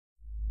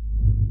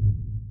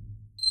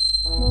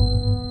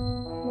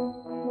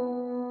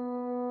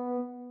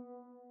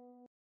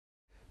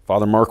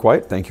Father Mark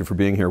White, thank you for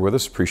being here with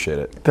us. Appreciate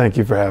it. Thank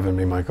you for having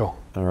me, Michael.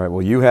 All right.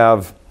 Well, you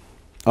have,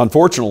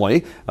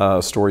 unfortunately,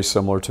 a story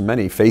similar to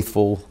many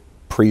faithful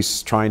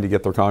priests trying to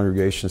get their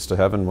congregations to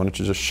heaven. Why don't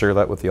you just share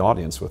that with the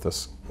audience with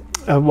us?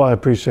 Well, I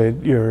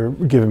appreciate your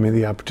giving me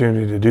the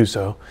opportunity to do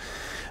so.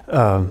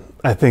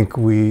 I think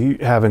we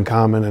have in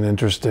common an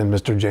interest in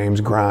Mr.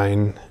 James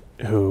Grine,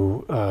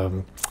 who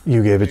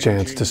you gave a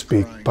chance to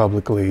speak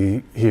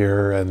publicly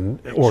here and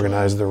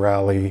organize the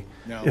rally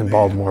in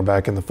Baltimore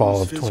back in the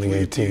fall of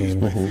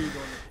 2018.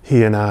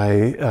 He and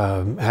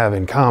I have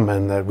in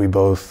common that we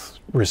both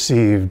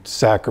received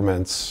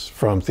sacraments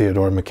from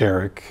Theodore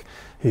McCarrick.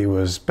 He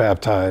was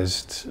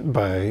baptized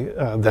by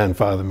then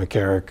Father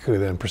McCarrick, who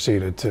then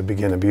proceeded to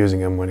begin abusing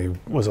him when he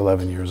was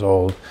 11 years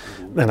old.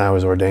 Then I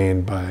was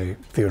ordained by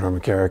Theodore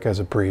McCarrick as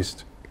a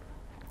priest.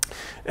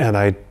 And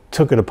I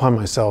took it upon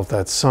myself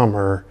that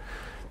summer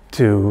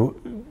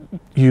to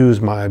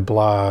use my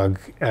blog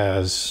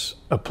as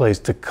a place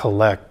to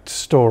collect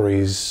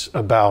stories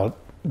about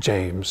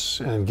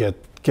James and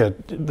get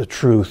the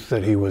truth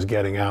that he was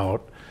getting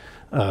out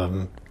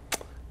into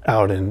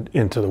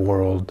the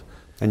world.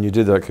 And you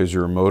did that because you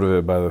were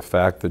motivated by the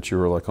fact that you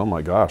were like, oh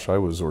my gosh, I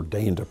was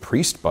ordained a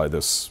priest by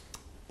this.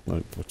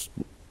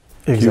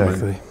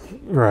 Exactly.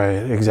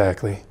 Right,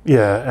 exactly.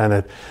 Yeah,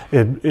 and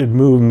it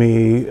moved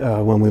me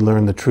when we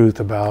learned the truth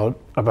about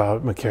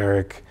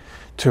McCarrick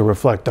to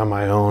reflect on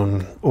my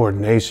own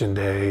ordination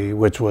day,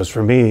 which was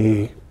for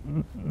me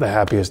the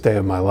happiest day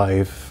of my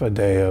life, a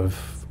day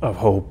of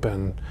hope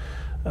and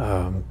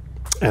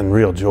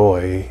real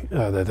joy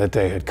that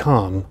day had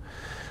come.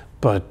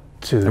 But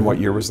and what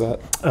year was that?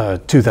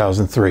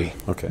 2003.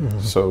 Okay,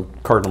 so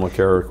Cardinal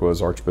McCarrick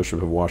was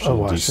Archbishop of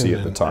Washington, D.C.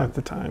 at the time. At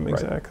the time,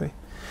 exactly. Right.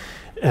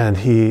 And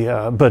he,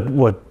 but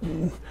what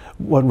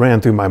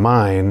ran through my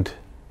mind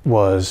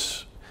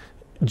was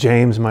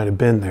James might have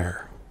been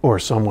there, or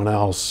someone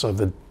else of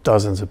the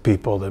dozens of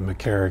people that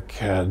McCarrick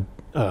had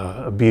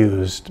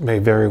abused may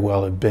very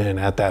well have been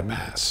at that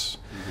Mass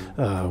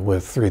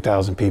with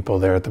 3,000 people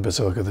there at the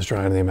Basilica of the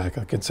Shrine of the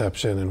Immaculate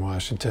Conception in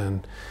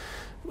Washington,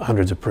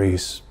 hundreds of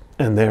priests.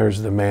 And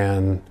there's the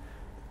man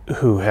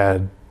who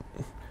had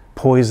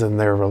poisoned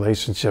their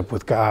relationship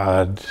with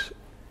God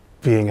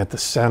being at the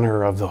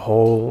center of the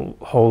whole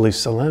holy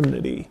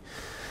solemnity.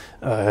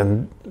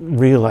 And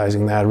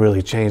realizing that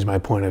really changed my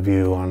point of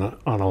view on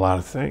a lot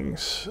of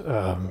things.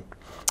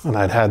 And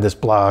I'd had this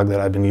blog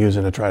that I'd been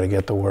using to try to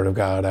get the Word of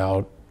God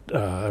out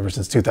ever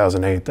since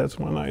 2008. That's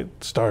when I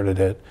started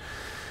it.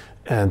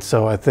 And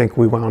so I think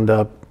we wound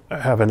up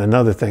having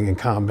another thing in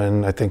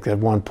common. I think at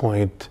one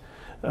point,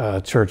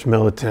 Church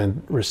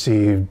Militant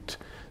received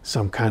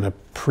some kind of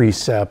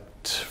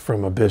precept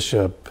from a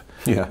bishop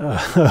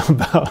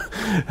about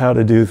how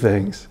to do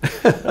things,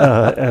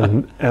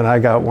 and I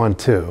got one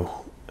too,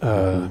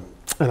 and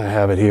I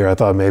have it here. I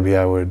thought maybe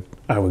I would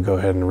go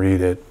ahead and read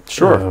it.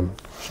 Sure,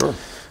 sure.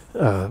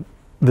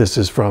 This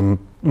is from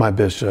my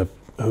bishop,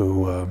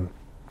 who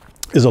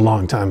is a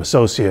longtime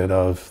associate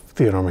of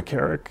Theodore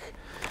McCarrick.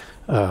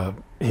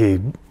 He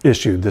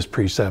issued this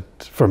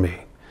precept for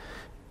me.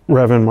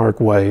 Reverend Mark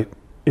White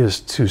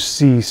is to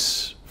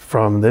cease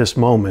from this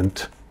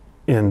moment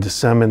in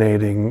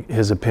disseminating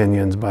his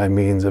opinions by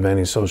means of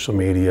any social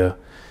media,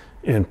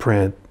 in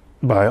print,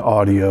 by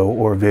audio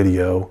or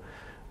video,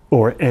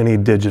 or any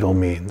digital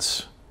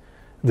means.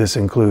 This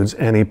includes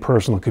any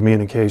personal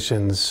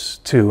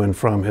communications to and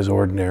from his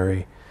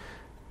ordinary.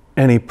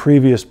 Any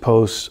previous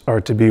posts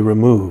are to be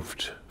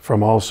removed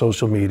from all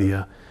social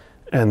media,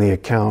 and the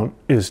account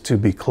is to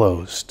be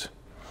closed.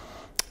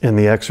 In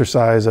the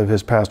exercise of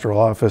his pastoral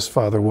office,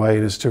 Father White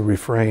is to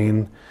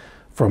refrain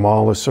from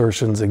all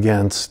assertions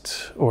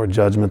against or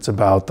judgments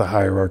about the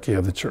hierarchy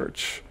of the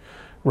Church.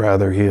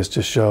 Rather, he is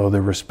to show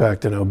the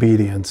respect and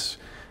obedience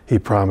he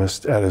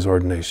promised at his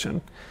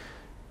ordination.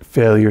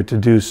 Failure to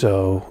do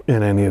so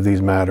in any of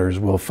these matters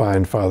will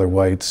find Father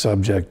White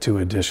subject to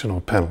additional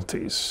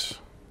penalties.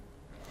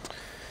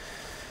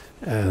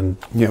 And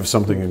you have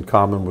something in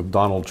common with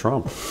Donald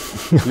Trump.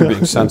 You're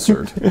being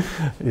censored.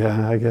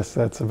 Yeah, I guess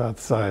that's about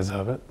the size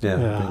of it.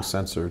 Yeah, being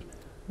censored.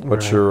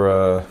 What's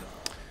your,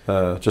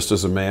 just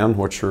as a man,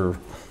 what's your,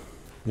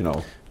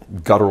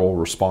 guttural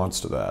response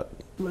to that?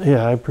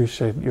 Yeah, I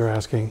appreciate your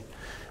asking.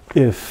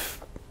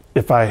 If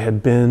I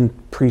had been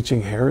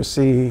preaching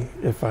heresy,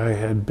 if I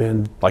had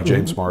been like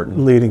James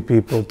Martin, leading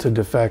people to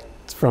defect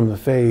from the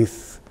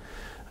faith,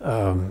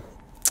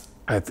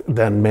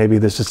 then maybe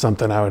this is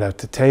something I would have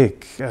to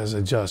take as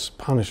a just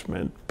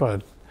punishment,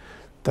 but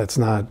that's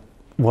not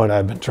what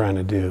I've been trying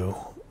to do.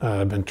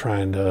 I've been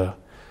trying to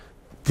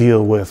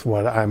deal with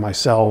what I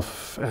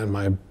myself and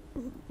my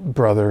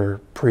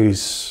brother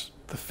priests,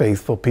 the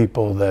faithful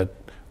people that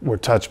were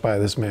touched by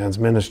this man's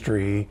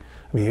ministry.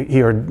 I mean,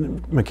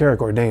 McCarrick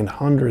ordained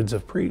hundreds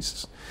of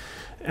priests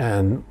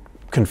and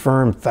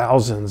confirmed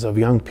thousands of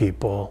young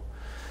people,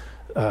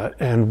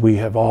 and we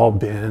have all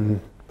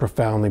been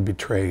profoundly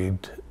betrayed.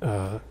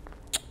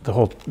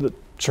 The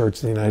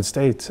Church in the United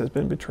States has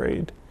been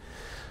betrayed,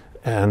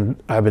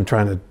 and I've been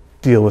trying to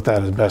deal with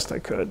that as best I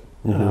could.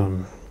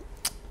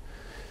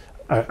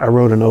 I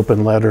wrote an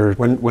open letter.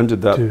 When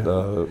did that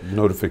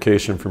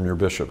notification from your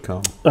bishop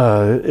come?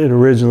 It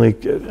originally,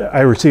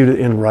 I received it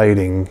in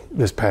writing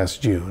this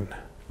past June.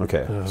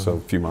 Okay, so a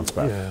few months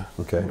back. Yeah.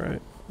 Okay.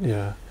 Right.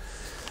 Yeah.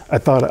 I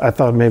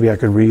thought maybe I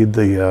could read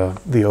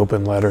the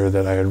open letter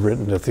that I had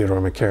written to Theodore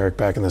McCarrick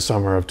back in the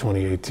summer of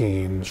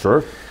 2018.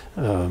 Sure.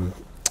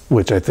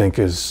 Which I think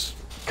is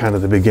kind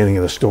of the beginning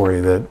of the story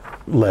that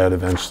led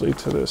eventually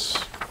to this.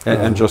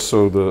 And just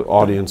so the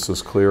audience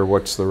is clear,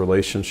 what's the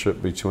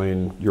relationship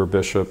between your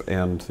bishop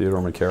and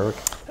Theodore McCarrick?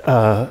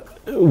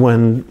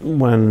 When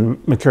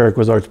McCarrick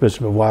was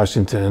Archbishop of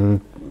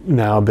Washington,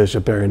 now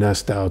Bishop Barry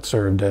Nestout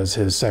served as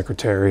his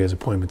secretary, his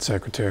appointment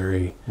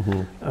secretary.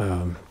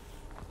 Mm-hmm.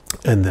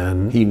 And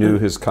then he knew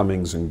his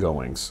comings and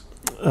goings.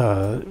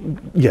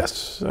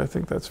 Yes, I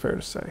think that's fair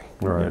to say.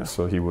 All right, yeah.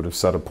 So he would have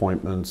set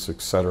appointments,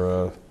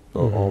 etc.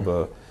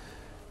 Mm-hmm.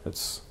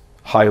 It's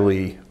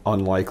highly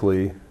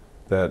unlikely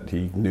that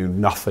he knew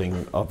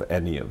nothing of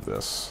any of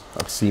this.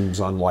 That seems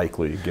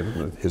unlikely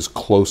given his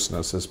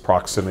closeness, his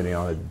proximity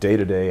on a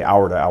day-to-day,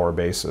 hour-to-hour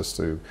basis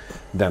to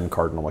then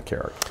Cardinal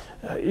McCarrick.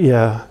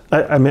 Yeah,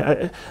 I mean,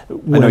 I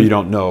know you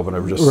don't know, but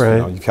I'm just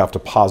right. You have to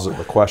posit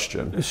the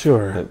question.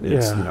 Sure.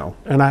 Yeah.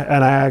 And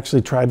I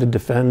actually tried to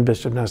defend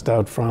Bishop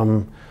Nestout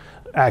from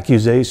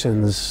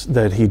accusations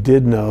that he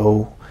did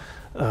know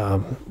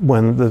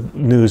when the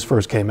news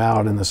first came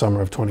out in the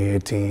summer of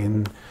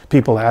 2018.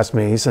 People asked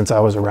me, since I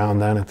was around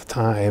then at the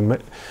time,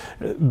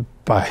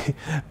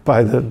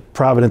 by the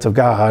providence of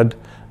God,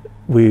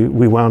 we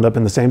wound up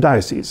in the same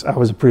diocese. I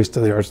was a priest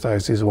of the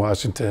Archdiocese of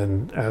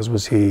Washington, as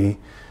was he.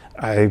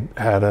 I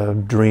had a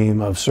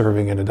dream of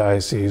serving in a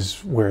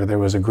diocese where there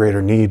was a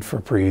greater need for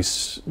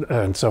priests,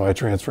 and so I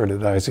transferred to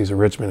the Diocese of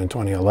Richmond in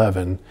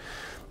 2011.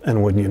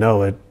 And wouldn't you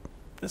know it,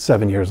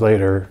 7 years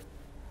later,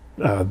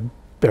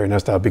 Barry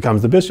Nestout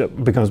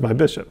becomes my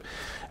bishop.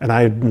 And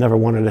I never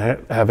wanted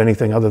to have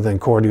anything other than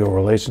cordial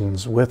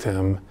relations with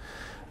him.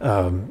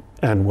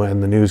 And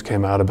when the news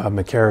came out about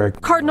McCarrick...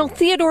 Cardinal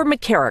Theodore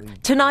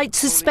McCarrick, tonight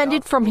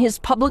suspended from his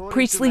public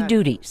priestly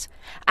duties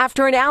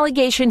after an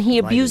allegation he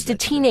abused a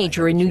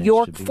teenager in New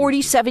York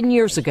 47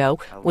 years ago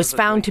was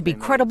found to be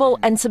credible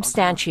and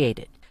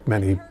substantiated.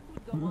 Many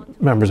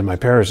members of my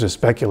parish have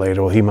speculated,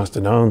 well, he must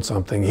have known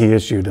something. He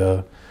issued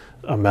a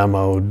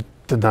memo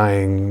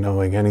denying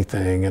knowing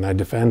anything, and I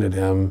defended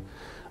him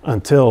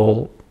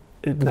until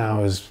it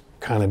now has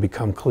kind of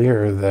become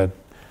clear that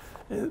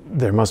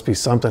there must be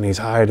something he's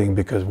hiding,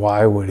 because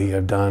why would he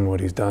have done what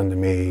he's done to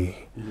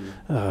me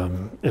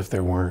if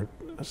there weren't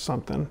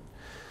something?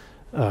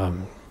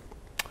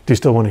 Do you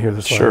still want to hear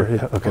this Sure.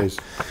 letter? Yeah, okay.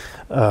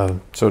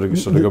 So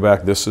to go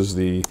back, this is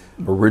the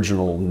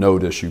original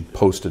notice you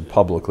posted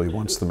publicly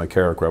once the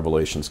McCarrick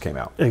revelations came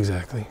out.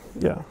 Exactly,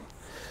 yeah.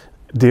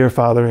 Dear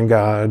Father in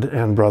God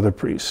and brother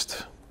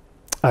priest,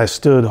 I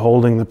stood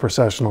holding the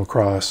processional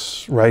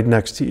cross right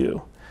next to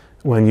you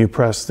when you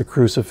pressed the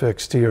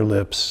crucifix to your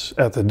lips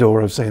at the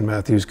door of St.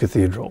 Matthew's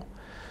Cathedral.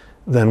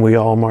 Then we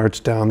all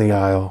marched down the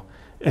aisle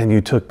and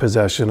you took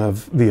possession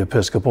of the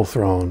episcopal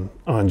throne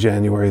on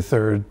January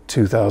 3rd,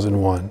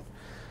 2001.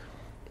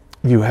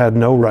 You had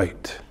no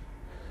right.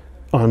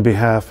 On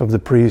behalf of the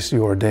priest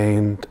you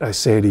ordained, I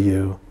say to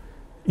you,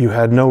 you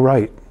had no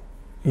right.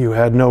 You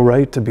had no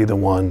right to be the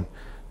one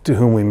to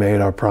whom we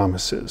made our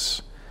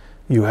promises.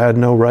 You had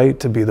no right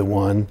to be the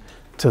one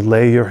to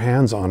lay your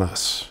hands on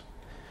us.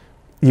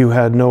 You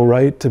had no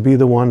right to be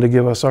the one to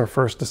give us our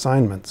first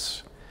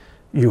assignments.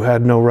 You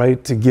had no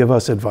right to give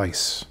us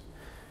advice.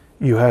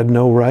 You had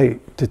no right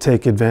to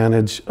take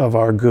advantage of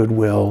our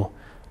goodwill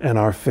and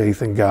our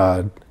faith in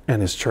God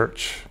and His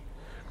church.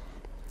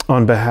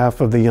 On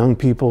behalf of the young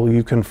people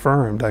you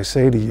confirmed, I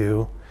say to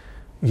you,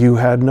 you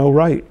had no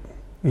right.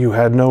 You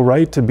had no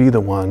right to be the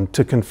one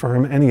to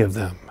confirm any of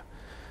them.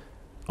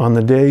 On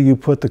the day you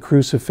put the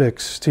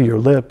crucifix to your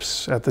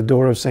lips at the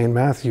door of St.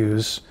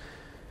 Matthew's,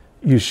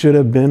 you should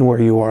have been where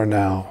you are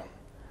now.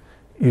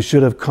 You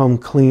should have come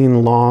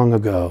clean long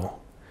ago.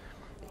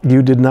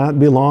 You did not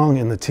belong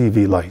in the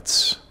TV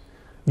lights.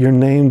 Your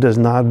name does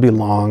not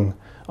belong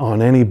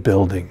on any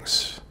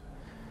buildings.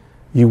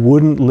 You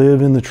wouldn't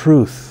live in the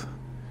truth.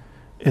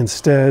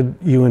 Instead,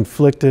 you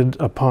inflicted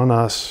upon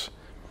us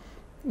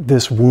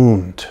this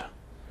wound,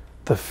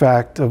 the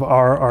fact of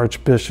our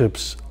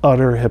Archbishop's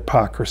utter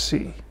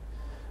hypocrisy.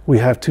 We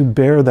have to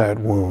bear that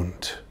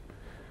wound.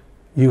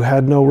 You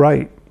had no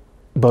right,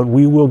 but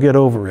we will get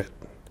over it.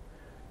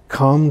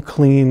 Come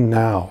clean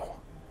now.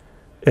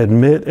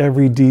 Admit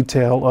every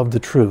detail of the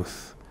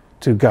truth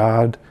to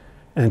God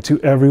and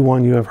to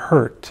everyone you have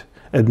hurt.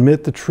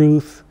 Admit the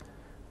truth,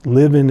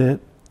 live in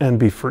it, and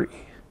be free.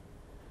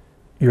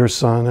 Your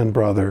son and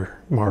brother,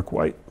 Mark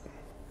White.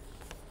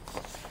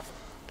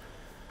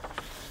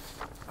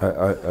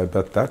 I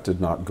bet that did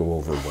not go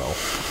over well.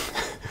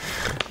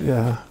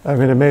 Yeah, I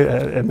mean,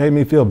 it made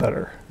me feel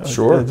better.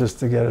 Sure. Just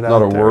to get it Not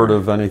out a there. word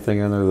of anything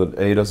in there that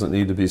A, doesn't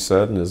need to be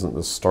said and isn't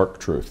the stark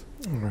truth.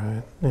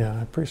 Right. Yeah,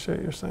 I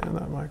appreciate you saying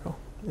that, Michael.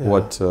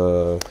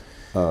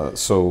 Yeah.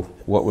 So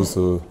what was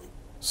the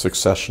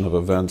succession of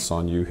events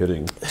on you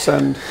hitting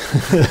send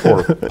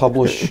or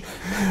publish.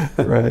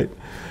 Right.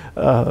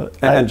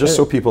 And just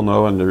so people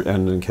know, and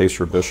in case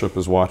your bishop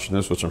is watching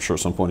this, which I'm sure at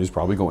some point he's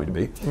probably going to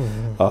be,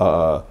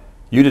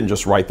 you didn't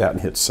just write that and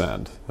hit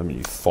send. I mean,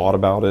 you thought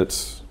about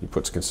it, you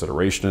put some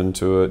consideration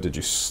into it. Did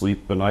you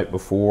sleep the night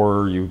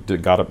before?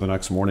 Got up the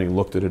next morning and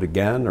looked at it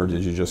again, or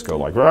did you just go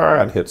like,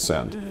 "Rah," and hit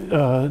send?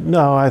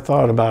 No, I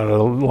thought about it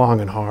long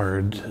and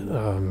hard.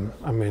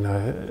 I mean,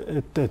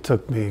 it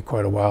took me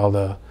quite a while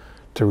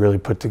to really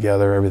put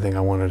together everything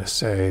I wanted to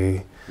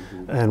say,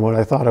 and what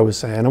I thought I was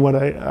saying, and what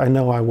I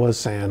know I was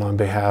saying on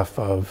behalf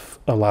of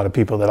a lot of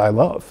people that I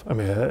love. I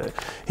mean,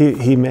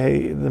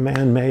 the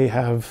man may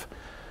have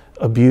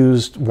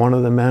abused one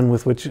of the men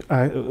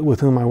with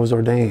whom I was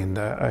ordained.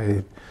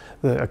 A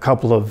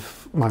couple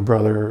of my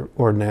brother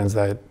ordinands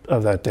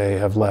of that day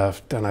have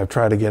left, and I've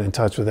tried to get in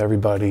touch with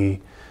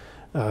everybody.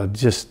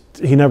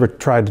 He never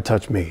tried to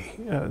touch me,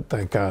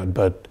 thank God.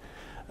 But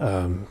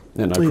and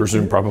I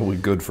presume probably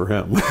good for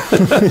him. Right.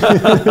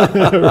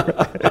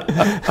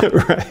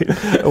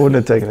 I wouldn't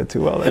have taken it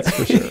too well, that's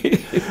for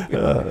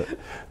sure.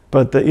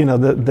 But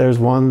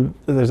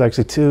there's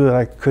actually two that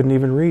I couldn't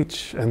even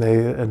reach, and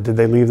did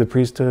they leave the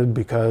priesthood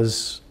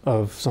because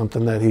of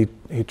something that he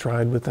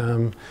tried with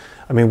them?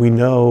 I mean, we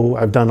know,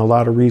 I've done a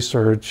lot of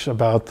research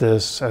about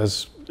this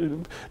as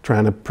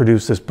trying to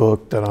produce this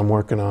book that I'm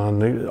working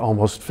on,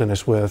 almost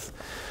finished with,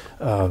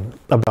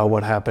 about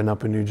what happened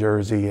up in New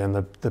Jersey and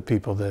the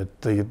people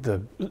that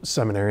the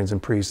seminarians and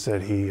priests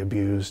that he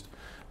abused.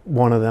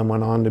 One of them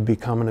went on to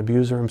become an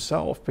abuser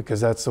himself,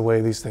 because that's the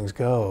way these things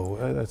go.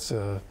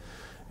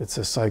 It's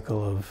a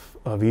cycle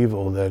of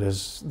evil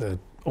that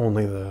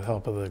only the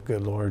help of the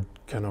good Lord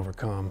can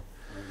overcome.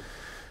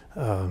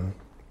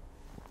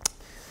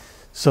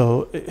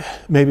 So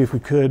maybe if we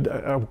could,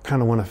 I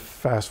kind of want to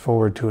fast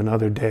forward to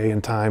another day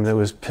in time that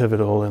was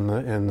pivotal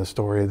in the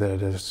story that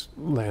has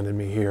landed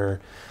me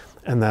here.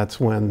 And that's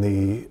when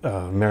the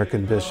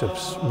American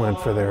bishops went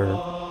for their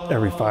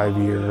every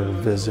 5-year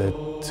visit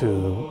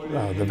to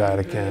the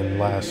Vatican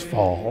last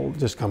fall,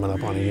 just coming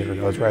up on a year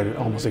ago. It's right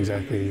almost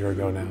exactly a year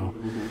ago now,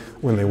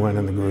 when they went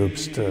in the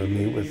groups to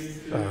meet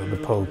with the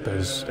Pope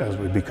as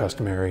would be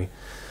customary.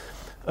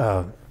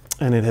 And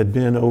it had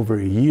been over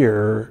a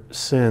year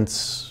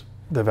since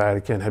the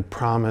Vatican had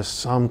promised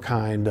some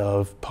kind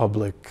of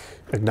public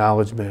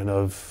acknowledgement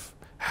of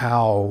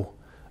how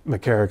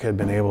McCarrick had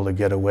been able to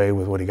get away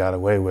with what he got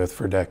away with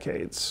for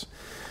decades.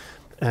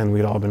 And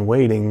we'd all been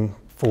waiting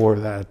for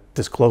that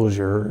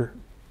disclosure,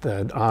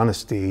 that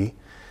honesty,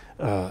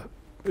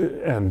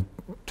 and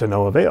to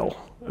no avail.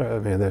 I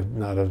mean,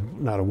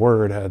 not a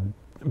word had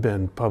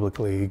been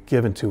publicly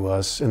given to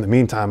us. In the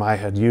meantime, I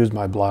had used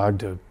my blog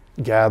to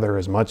gather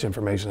as much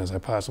information as I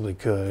possibly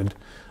could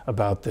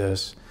about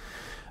this.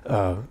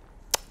 And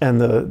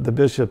the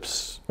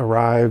bishops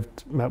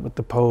arrived, met with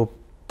the Pope,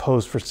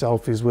 posed for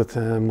selfies with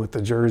him, with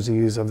the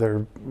jerseys of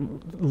their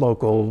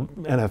local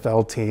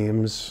NFL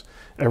teams,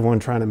 everyone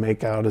trying to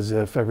make out as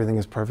if everything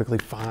is perfectly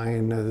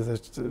fine,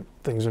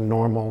 things are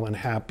normal and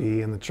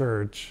happy in the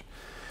church.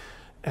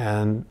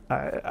 And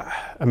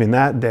I mean,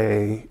 that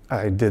day,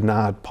 I did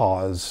not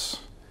pause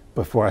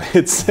before I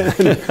hit send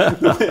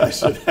the way I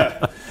should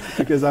have,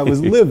 because I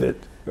was livid.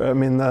 I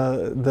mean,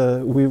 I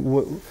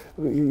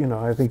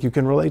think you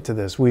can relate to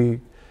this.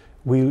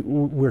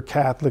 We're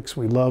Catholics.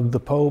 We love the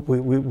Pope. We're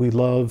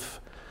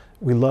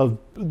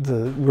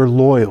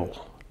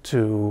loyal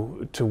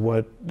to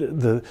what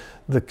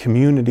the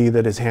community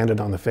that has handed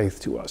on the faith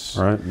to us.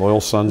 Right,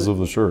 loyal sons of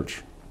the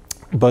church.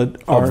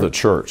 But of the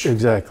church.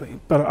 Exactly.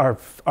 But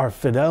our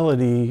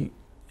fidelity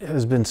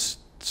has been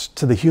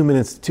to the human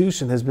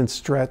institution has been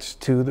stretched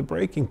to the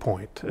breaking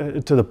point,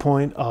 to the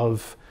point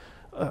of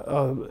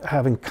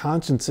having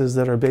consciences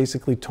that are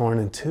basically torn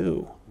in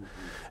two,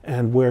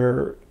 and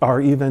where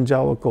our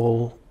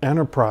evangelical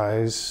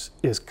enterprise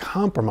is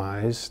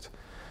compromised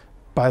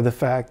by the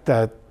fact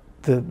that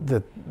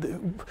the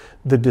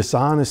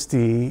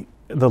dishonesty,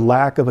 the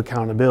lack of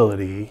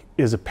accountability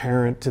is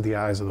apparent to the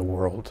eyes of the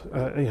world.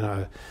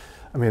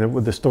 I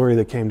mean, the story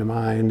that came to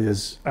mind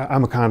is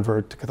I'm a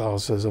convert to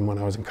Catholicism when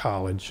I was in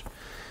college,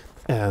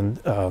 and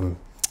then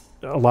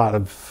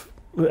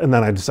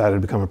I decided to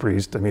become a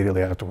priest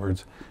immediately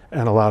afterwards.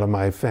 And a lot of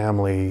my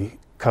family,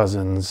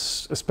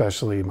 cousins,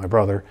 especially my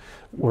brother,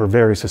 were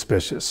very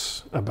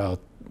suspicious about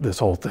this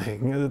whole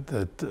thing,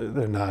 that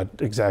they're not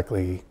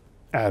exactly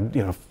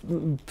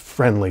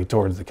friendly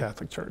towards the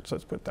Catholic Church,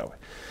 let's put it that way.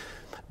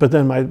 But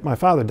then my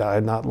father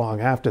died not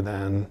long after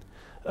then,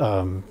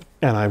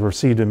 and I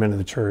received him into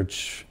the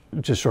church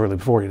just shortly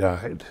before he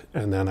died.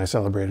 And then I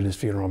celebrated his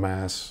funeral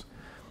mass.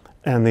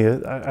 And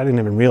I didn't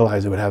even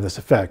realize it would have this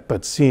effect,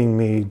 but seeing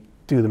me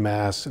do the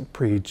mass and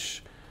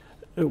preach,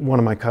 one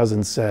of my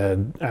cousins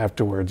said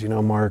afterwards,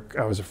 Mark,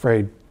 I was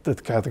afraid that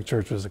the Catholic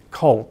Church was a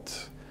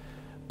cult,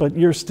 but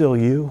you're still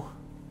you.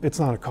 It's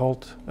not a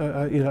cult.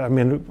 I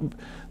mean,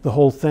 the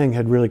whole thing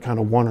had really kind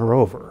of won her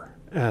over.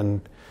 And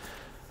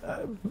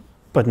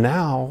but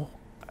now,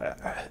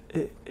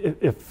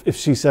 if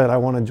she said, I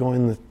want to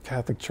join the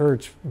Catholic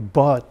Church,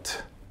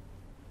 but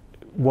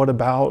what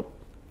about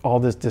all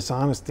this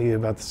dishonesty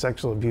about the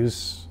sexual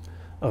abuse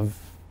of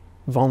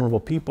vulnerable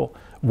people?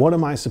 What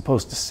am I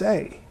supposed to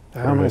say?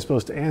 How am I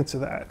supposed to answer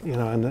that? You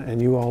know,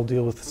 and you all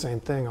deal with the same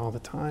thing all the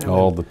time.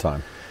 All the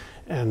time.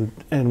 And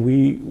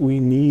we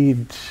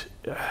need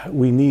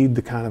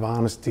the kind of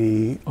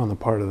honesty on the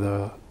part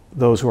of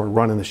those who are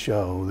running the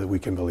show that we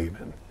can believe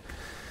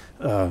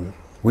in.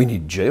 We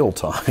need jail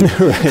time.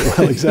 Right.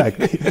 Well,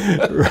 exactly.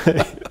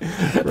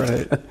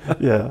 Right.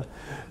 Yeah.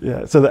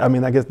 Yeah. So I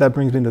mean, I guess that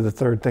brings me to the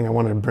third thing I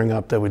wanted to bring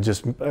up that would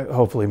just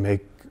hopefully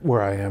make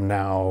where I am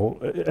now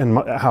and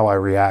how I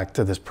react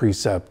to this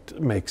precept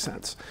make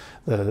sense.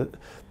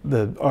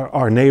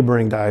 Our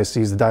neighboring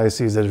diocese, the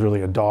diocese that is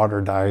really a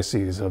daughter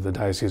diocese of the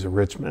Diocese of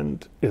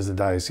Richmond, is the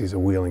Diocese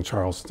of Wheeling,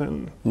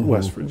 Charleston,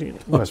 West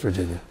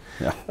Virginia.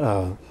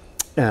 Yeah.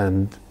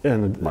 And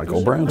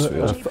Michael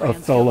Bransfield, a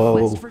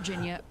fellow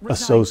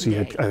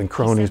associate, I think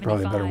crony is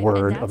probably a better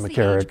word, of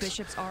McCarrick,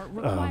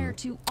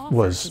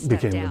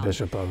 became the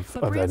bishop of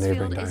that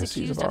neighboring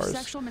diocese of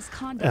ours.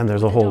 And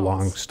there's a whole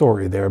long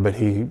story there, but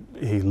he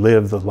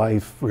lived the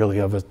life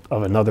really of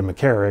another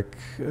McCarrick,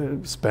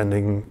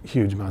 spending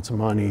huge amounts of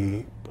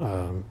money,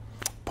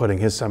 putting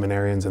his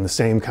seminarians in the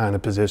same kind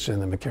of position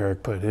that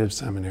McCarrick put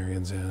his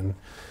seminarians in.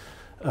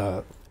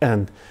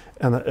 And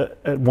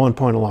at one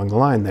point along the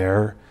line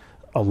there,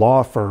 a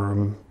law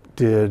firm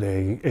did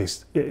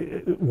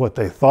what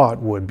they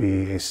thought would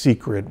be a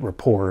secret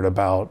report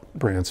about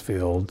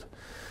Bransfield,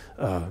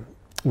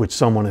 which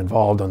someone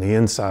involved on the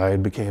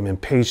inside became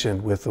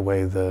impatient with the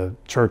way the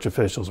church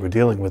officials were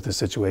dealing with the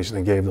situation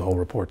and gave the whole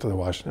report to the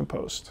Washington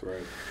Post.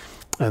 Right.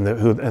 And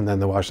then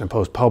the Washington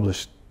Post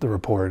published the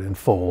report in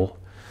full.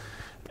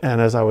 And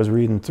as I was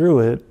reading through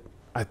it,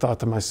 I thought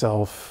to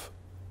myself,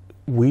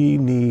 we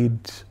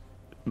need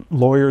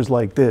lawyers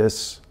like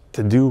this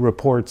to do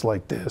reports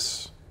like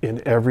this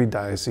in every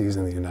diocese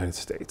in the United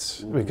States,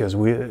 because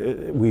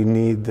we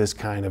need this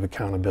kind of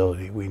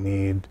accountability. We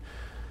need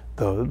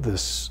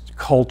this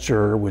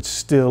culture which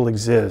still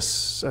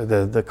exists,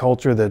 the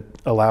culture that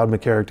allowed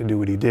McCarrick to do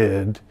what he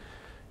did,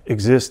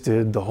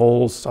 existed the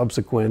whole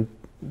subsequent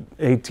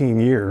 18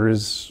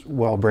 years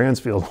while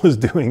Bransfield was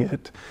doing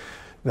it.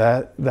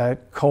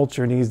 That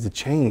culture needs to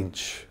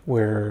change,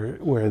 where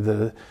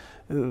the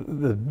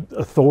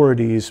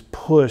authorities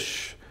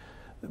push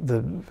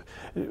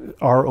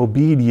our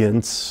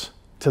obedience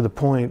to the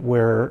point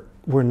where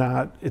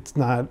it's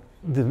not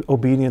the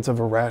obedience of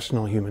a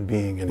rational human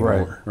being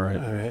anymore. Right.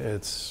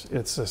 It's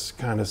this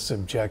kind of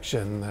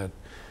subjection that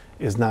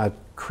is not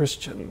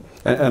Christian.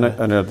 And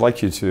I'd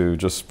like you to,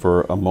 just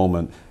for a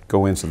moment,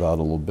 go into that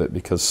a little bit,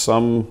 because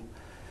some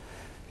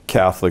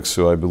Catholics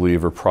who I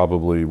believe are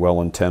probably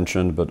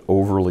well-intentioned but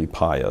overly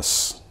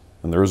pious.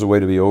 And there is a way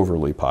to be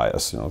overly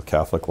pious. You know,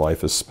 Catholic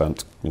life is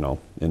spent,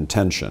 in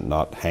tension,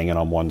 not hanging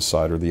on one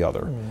side or the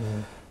other.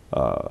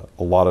 A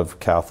lot of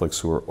Catholics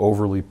who are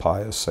overly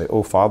pious say,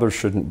 "Oh, Father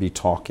shouldn't be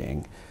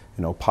talking.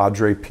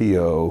 Padre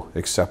Pio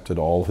accepted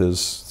all his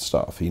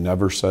stuff. He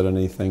never said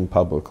anything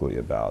publicly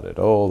about it.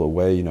 Oh, the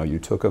way, you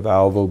took a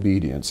vow of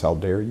obedience. How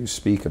dare you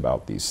speak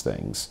about these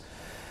things?"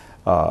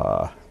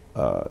 I'd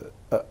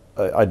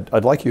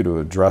like you to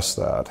address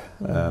that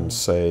and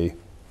say,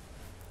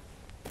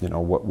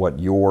 what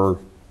your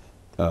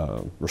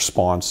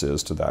response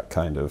is to that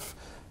kind of,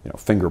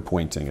 finger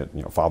pointing at,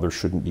 fathers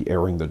shouldn't be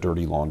airing the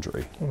dirty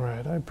laundry.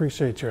 Right. I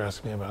appreciate you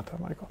asking me about that,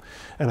 Michael.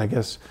 And I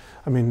guess,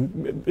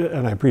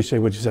 and I appreciate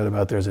what you said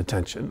about there's a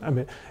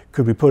tension.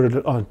 Could we put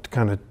it on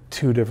kind of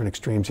two different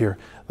extremes here?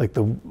 Like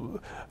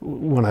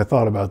when I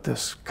thought about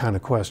this kind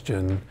of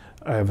question,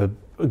 I have a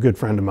good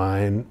friend of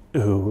mine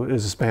who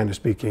is a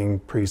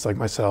Spanish-speaking priest like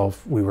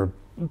myself. We were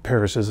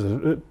pastors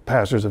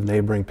of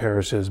neighboring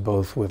parishes,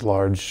 both with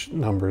large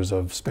numbers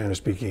of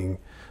Spanish-speaking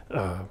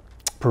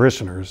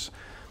parishioners.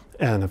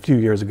 And a few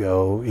years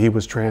ago, he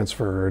was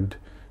transferred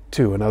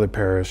to another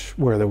parish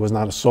where there was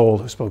not a soul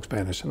who spoke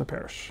Spanish in the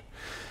parish.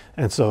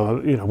 And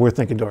so, we're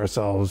thinking to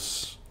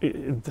ourselves,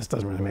 this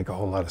doesn't really make a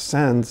whole lot of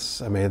sense.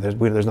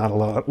 There's not a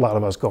lot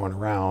of us going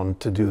around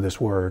to do this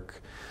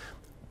work.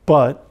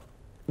 But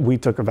we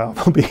took a vow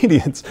of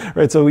obedience,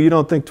 right? So you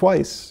don't think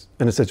twice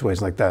in a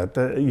situation like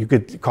that. You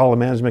could call a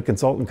management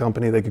consultant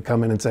company, they could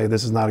come in and say,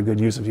 this is not a good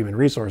use of human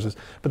resources,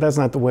 but that's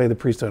not the way the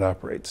priesthood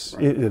operates.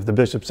 Right. If the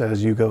bishop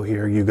says, you go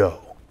here, you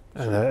go.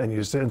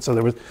 And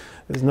so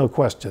there's no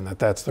question that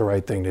that's the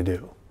right thing to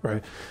do,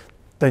 right?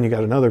 Then you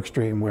got another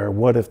extreme where,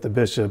 what if the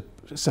bishop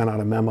sent out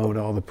a memo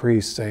to all the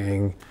priests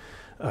saying,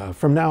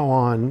 from now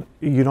on,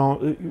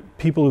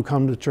 people who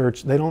come to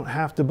church, they don't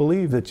have to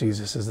believe that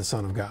Jesus is the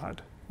Son of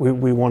God.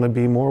 We want to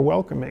be more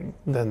welcoming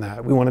than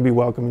that. We want to be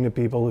welcoming to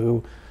people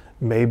who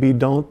maybe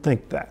don't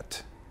think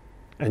that.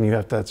 And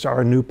that's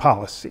our new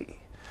policy.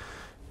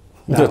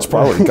 Now, that's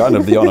probably kind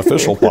of the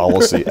unofficial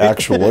policy,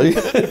 actually.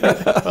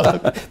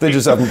 They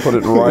just haven't put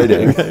it in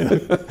writing.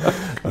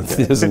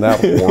 Isn't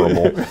that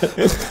horrible?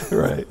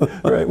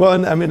 Right. Well,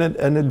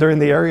 and during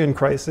the Arian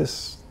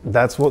crisis,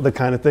 that's the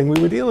kind of thing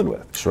we were dealing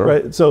with. Sure.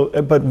 Right. So,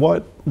 but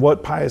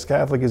what pious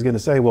Catholic is going to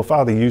say? Well,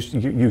 Father,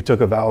 you took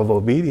a vow of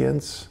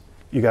obedience.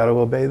 you got to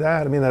obey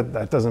that. I mean,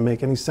 that doesn't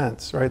make any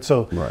sense, right?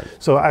 So, Right.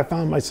 so I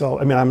found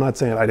myself, I mean, I'm not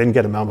saying I didn't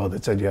get a memo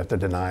that said you have to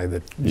deny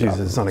that Jesus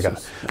is the Son of God,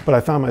 but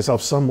I found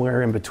myself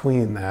somewhere in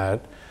between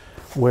that,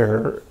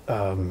 where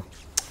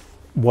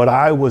what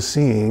I was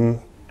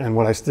seeing and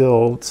what I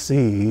still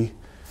see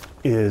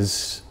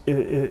is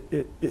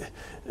it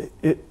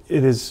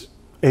is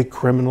a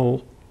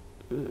criminally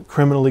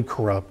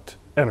corrupt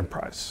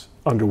enterprise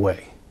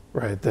underway,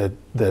 right?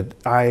 That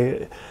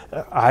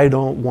I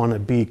don't want to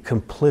be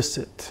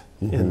complicit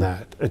in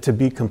that. To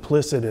be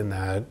complicit in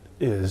that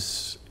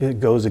it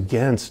goes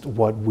against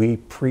what we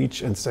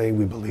preach and say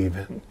we believe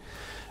in,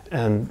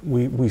 and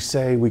we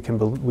say we can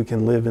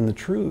live in the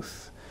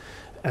truth.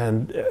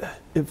 And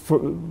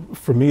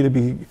for me to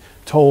be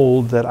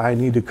told that I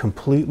need to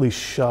completely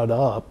shut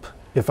up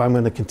if I'm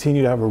going to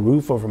continue to have a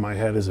roof over my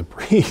head as a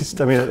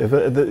priest, I mean, if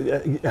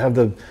have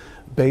the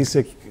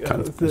basic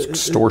kind of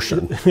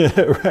extortion,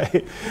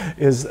 right?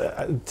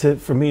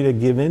 For me to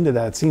give into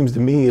that seems to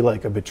me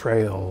like a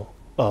betrayal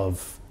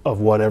of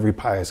what every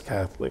pious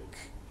Catholic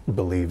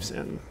believes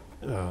in,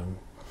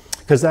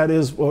 because that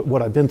is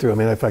what I've been through. I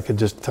mean, if I could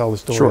just tell the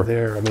story Sure.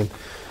 there. I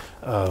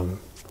mean.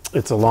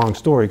 It's a long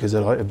story because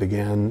it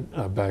began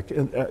back,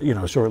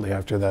 shortly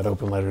after that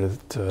open letter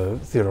to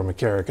Theodore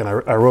McCarrick, and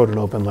I wrote an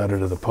open letter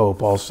to the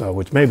Pope also,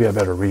 which maybe I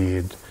better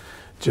read,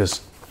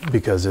 just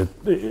because in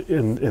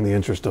the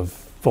interest of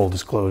full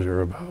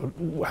disclosure about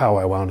how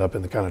I wound up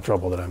in the kind of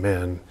trouble that I'm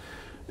in.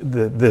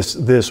 This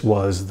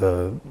was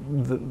the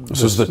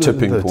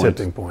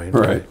tipping point,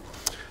 right?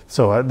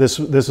 So this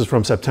is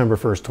from September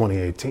 1st,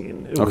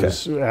 2018. It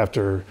was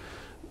after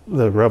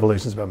the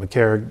revelations about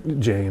McCarrick,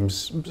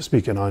 James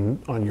speaking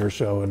on your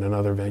show and in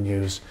other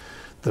venues,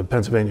 the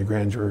Pennsylvania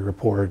grand jury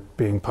report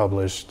being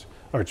published,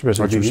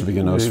 Archbishop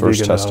Vigano's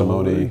first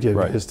testimony, give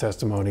his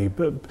testimony,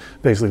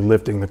 basically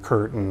lifting the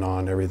curtain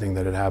on everything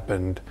that had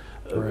happened,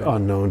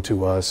 unknown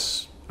to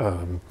us.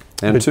 And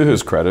to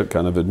his credit,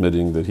 kind of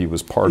admitting that he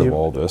was part of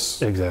all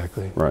this.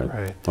 Exactly.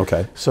 Right.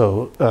 Okay.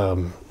 So,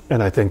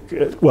 and I think,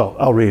 well,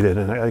 I'll read it,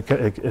 and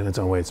in its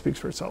own way, it speaks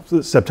for itself.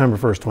 September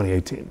 1st,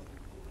 2018.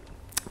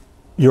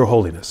 Your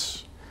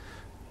Holiness,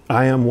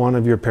 I am one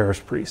of your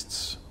parish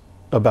priests.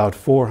 About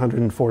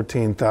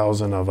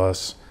 414,000 of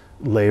us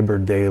labor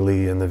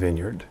daily in the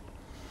vineyard.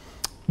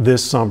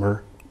 This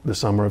summer, the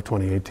summer of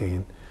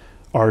 2018,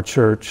 our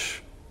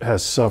church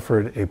has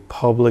suffered a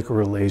public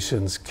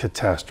relations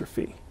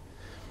catastrophe.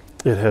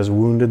 It has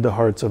wounded the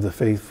hearts of the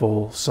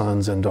faithful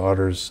sons and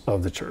daughters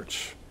of the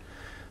church.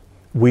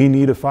 We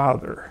need a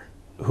father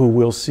who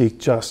will seek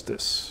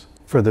justice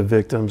for the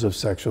victims of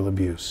sexual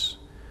abuse.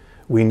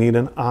 We need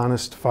an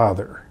honest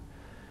father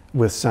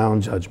with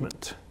sound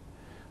judgment.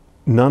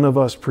 None of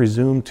us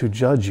presume to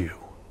judge you.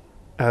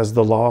 As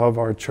the law of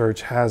our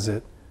church has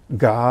it,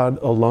 God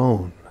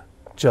alone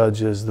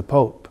judges the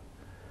Pope.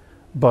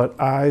 But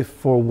I,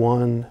 for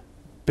one,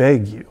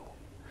 beg you,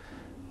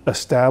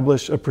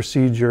 establish a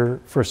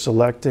procedure for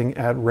selecting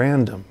at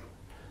random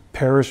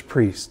parish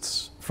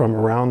priests from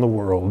around the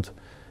world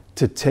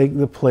to take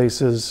the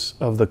places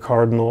of the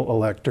cardinal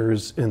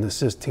electors in the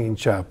Sistine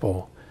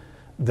Chapel,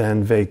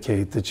 then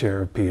vacate the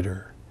chair of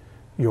Peter.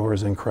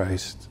 Yours in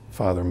Christ,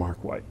 Father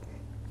Mark White.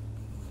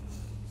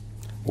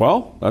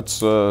 Well, it's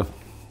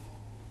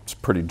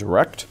pretty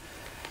direct.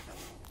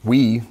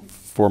 We,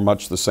 for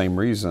much the same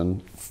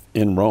reason,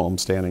 in Rome,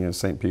 standing in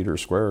St.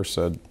 Peter's Square,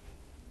 said,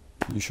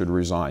 you should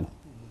resign.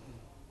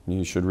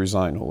 You should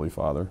resign, Holy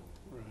Father.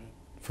 Right.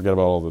 Forget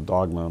about all the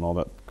dogma and all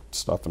that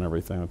stuff and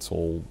everything. It's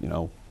all,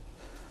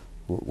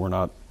 we're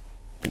not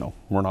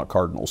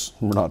cardinals.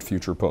 We're not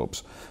future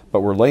popes.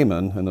 But we're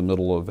laymen in the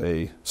middle of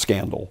a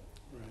scandal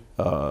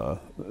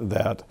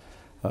that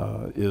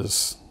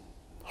is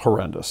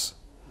horrendous.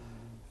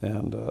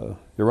 And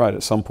you're right,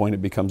 at some point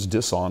it becomes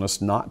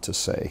dishonest not to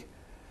say.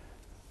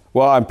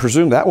 Well, I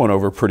presume that went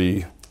over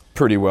pretty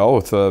well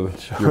with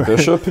your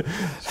bishop.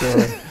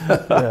 Sure.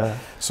 Yeah.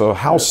 So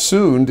how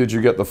soon did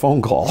you get the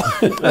phone call?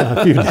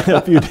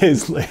 A few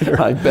days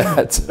later. I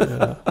bet.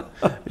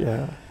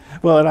 Yeah.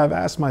 Well, and I've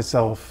asked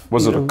myself...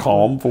 Was it a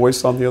calm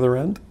voice on the other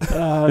end?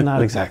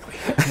 Not exactly.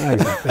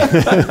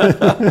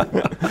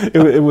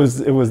 It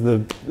was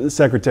the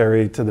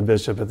secretary to the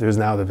bishop, who's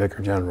now the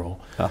vicar general.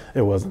 Huh.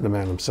 It wasn't the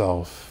man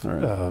himself,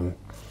 right.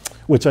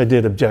 Which I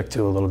did object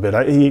to a little bit.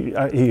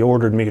 He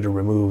ordered me to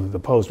remove the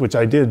post, which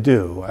I did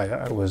do.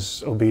 I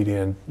was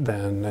obedient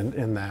then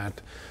in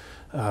that.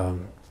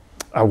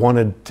 I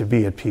wanted to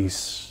be at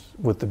peace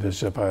with the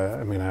bishop.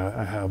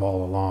 I have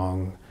all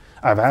along.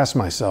 I've asked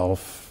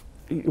myself,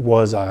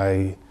 was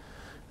I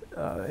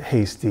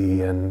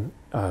hasty and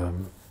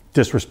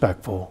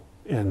disrespectful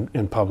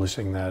in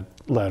publishing that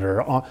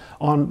letter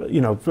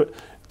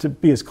to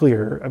be as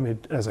clear,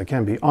 as I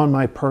can be, on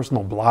my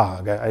personal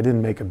blog. I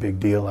didn't make a big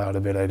deal out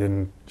of it. I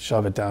didn't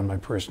shove it down my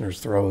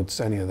parishioners' throats,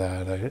 any of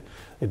that.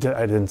 I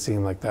didn't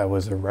seem like that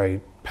was the right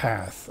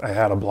path. I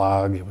had a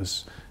blog. It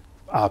was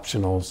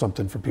optional,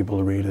 something for people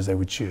to read as they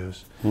would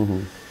choose.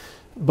 Mm-hmm.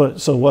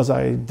 But so was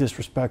I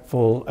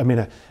disrespectful?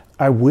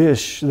 I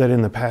wish that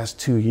in the past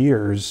 2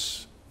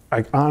 years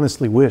I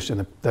honestly wish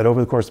that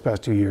over the course of the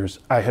past 2 years,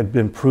 I had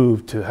been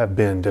proved to have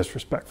been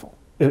disrespectful.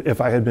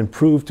 If I had been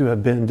proved to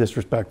have been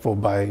disrespectful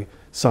by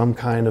some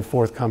kind of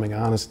forthcoming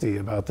honesty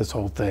about this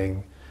whole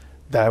thing,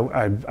 that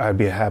I'd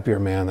be a happier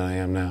man than I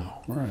am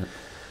now. Right.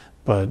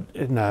 But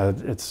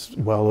it's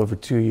well over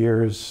 2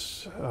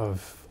 years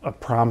of a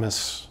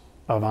promise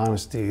of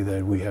honesty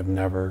that we have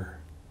never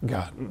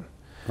gotten.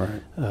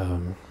 Right.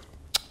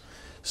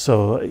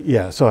 So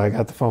I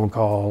got the phone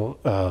call.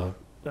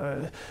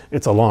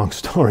 It's a long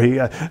story.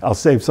 I'll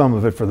save some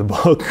of it for the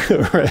book,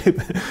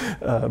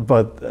 right?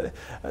 But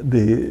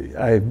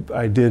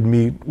I did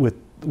meet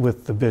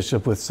with the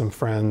bishop, with some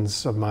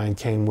friends of mine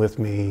came with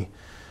me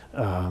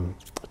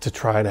to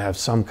try to have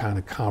some kind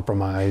of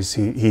compromise.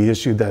 He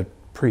issued that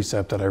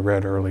precept that I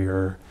read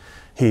earlier.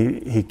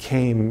 He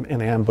came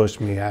and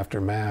ambushed me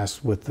after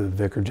Mass with the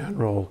Vicar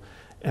General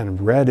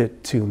and read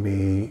it to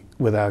me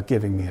without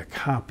giving me a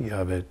copy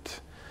of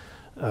it.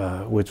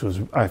 Which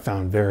I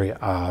found very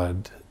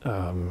odd.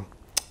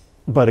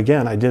 But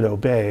again, I did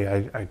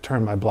obey. I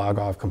turned my blog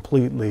off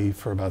completely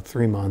for about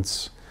 3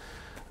 months,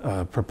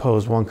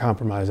 proposed one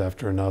compromise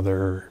after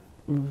another.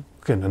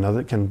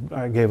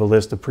 I gave a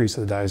list of priests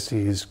of the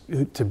diocese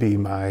to be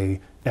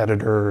my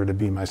editor, to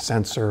be my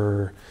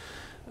censor.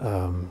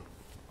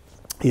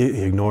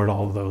 He ignored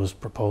all of those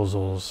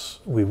proposals.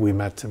 We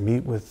went to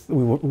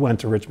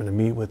Richmond to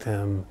meet with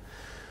him.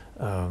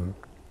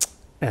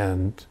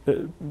 And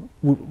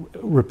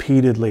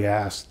repeatedly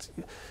asked,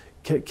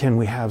 can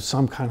we have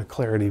some kind of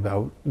clarity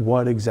about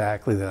what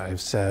exactly that I've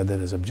said that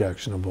is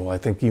objectionable? I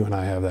think you and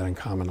I have that in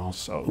common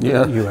also.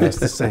 Yeah. You asked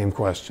the same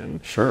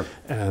question. Sure.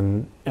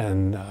 And I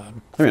mean,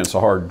 it's a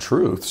hard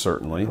truth,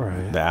 certainly.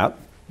 Right. That,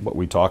 what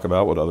we talk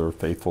about, what other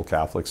faithful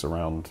Catholics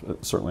around,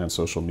 certainly on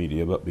social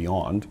media, but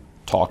beyond,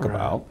 talk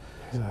about.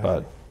 Exactly.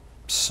 But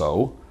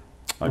so,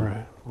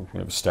 Right. we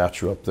have a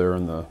statue up there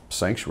in the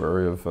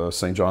sanctuary of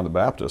St. John the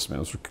Baptist. I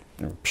mean,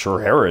 I'm sure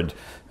Herod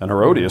and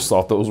Herodias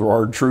thought those were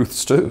hard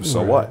truths too.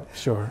 So what?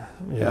 Sure.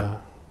 Yeah.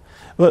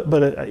 But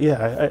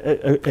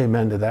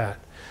amen to that.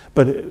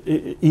 But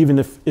even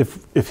if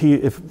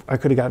I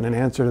could have gotten an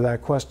answer to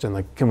that question,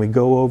 like, can we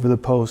go over the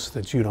posts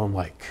that you don't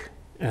like?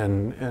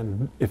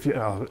 And if you,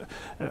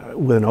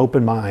 with an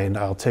open mind,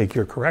 I'll take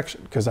your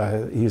correction, because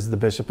he's the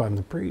bishop, I'm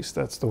the priest.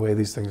 That's the way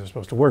these things are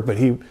supposed to work. But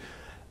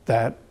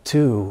that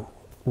too,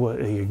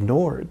 he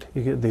ignored.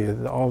 You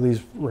get all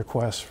these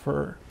requests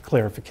for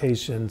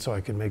clarification so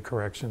I could make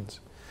corrections.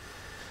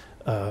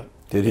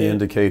 Did he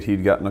indicate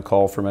he'd gotten a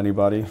call from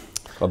anybody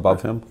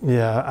above him?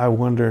 Yeah, I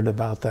wondered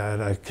about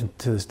that. I can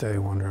to this day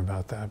wonder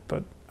about that,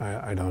 but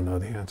I don't know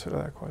the answer to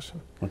that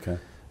question. Okay.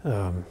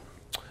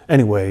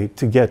 Anyway,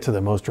 to get to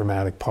the most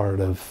dramatic part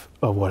of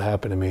what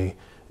happened to me,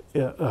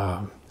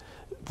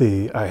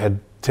 I had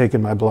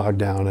taken my blog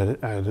down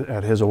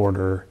at his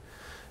order,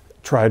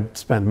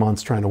 spent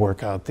months trying to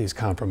work out these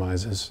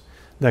compromises.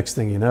 Next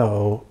thing you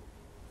know,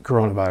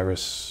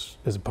 coronavirus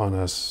is upon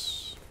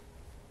us.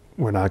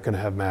 We're not going to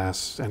have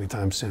Mass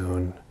anytime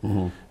soon.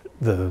 Mm-hmm.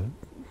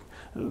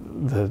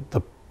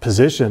 The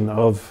position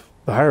of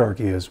the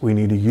hierarchy is we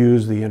need to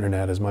use the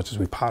internet as much as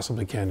we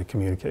possibly can to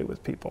communicate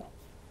with people.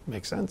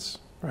 Makes sense,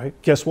 right?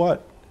 Guess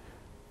what?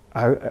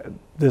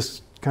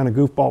 This kind of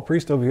goofball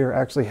priest over here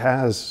actually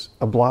has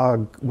a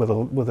blog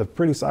with a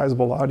pretty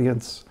sizable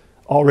audience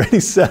already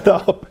set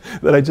up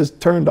that I just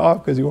turned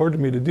off because he ordered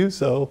me to do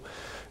so.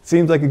 It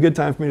seems like a good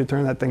time for me to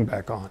turn that thing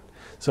back on.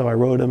 So I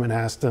wrote him and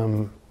asked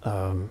him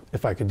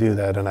if I could do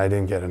that, and I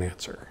didn't get an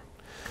answer.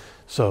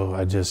 So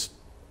I just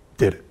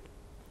did it.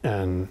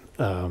 And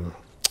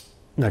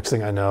next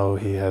thing I know,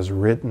 he has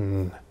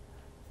written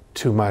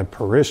to my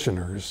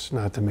parishioners,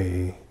 not to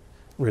me,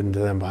 written to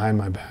them behind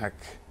my back,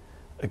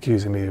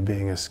 accusing me of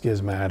being a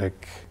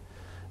schismatic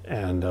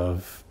and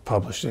of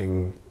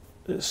publishing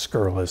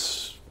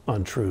scurrilous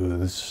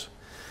untruths.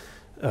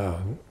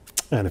 And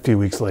a few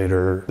weeks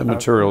later... The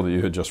material that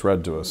you had just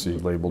read to us, he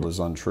labeled as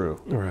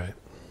untrue. Right,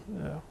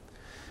 yeah.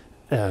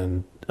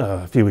 And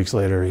a few weeks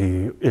later,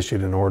 he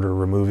issued an order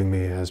removing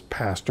me as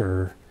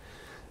pastor.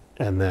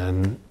 And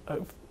then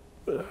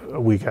a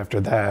week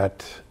after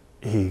that,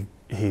 he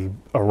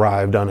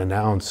arrived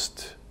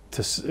unannounced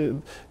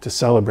to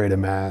celebrate a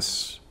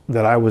Mass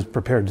that I was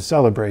prepared to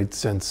celebrate,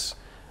 since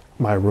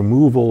my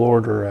removal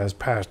order as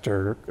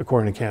pastor,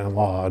 according to canon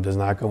law, does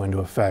not go into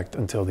effect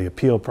until the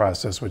appeal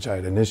process, which I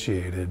had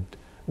initiated,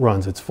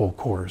 runs its full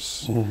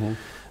course.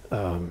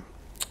 Mm-hmm.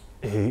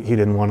 He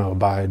didn't want to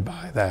abide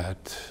by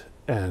that.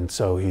 And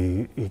so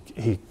he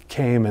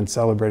came and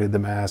celebrated the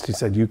Mass. He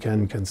said, you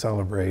can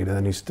celebrate. And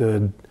then he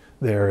stood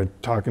there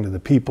talking to the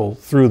people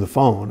through the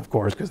phone, of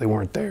course, because they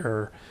weren't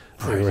there.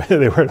 Right.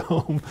 They were at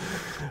home,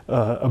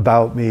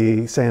 about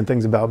me, saying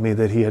things about me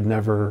that he and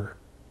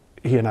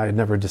I had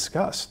never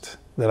discussed,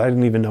 that I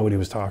didn't even know what he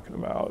was talking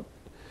about.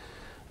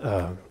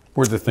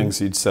 Were the things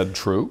he'd said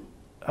true?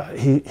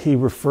 He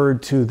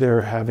referred to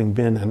there having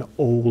been an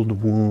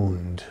old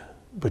wound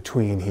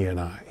between he and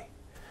I.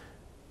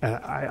 And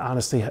I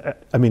honestly,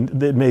 I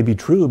mean, it may be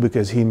true,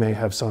 because he may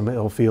have some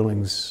ill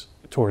feelings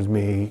towards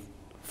me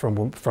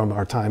from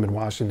our time in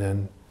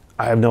Washington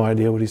I have no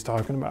idea what he's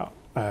talking about.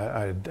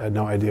 I had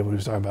no idea what he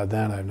was talking about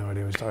then. I have no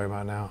idea what he's talking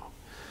about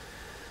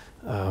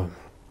now.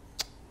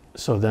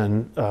 So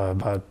then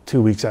about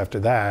 2 weeks after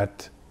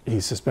that, he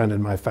suspended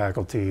my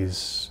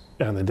faculties,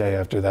 and the day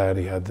after that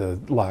he had the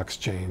locks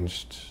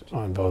changed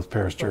on both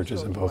parish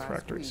churches and both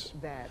rectories.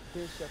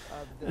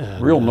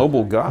 And, real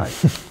noble guy.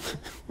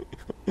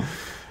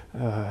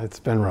 It's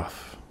been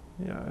rough.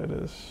 Yeah, it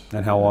is.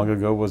 And how long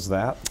ago was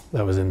that?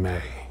 That was in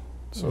May.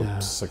 So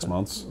 6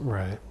 months?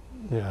 Right,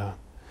 yeah.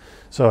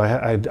 So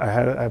I've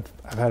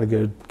had a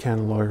good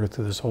canon lawyer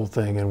through this whole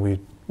thing, and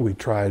we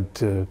tried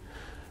to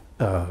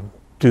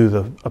do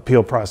the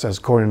appeal process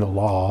according to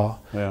law.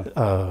 Yeah.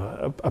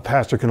 A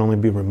pastor can only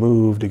be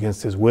removed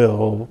against his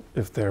will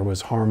if there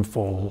was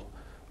harmful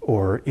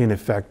or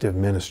ineffective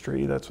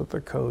ministry. That's what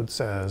the code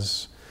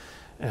says.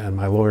 And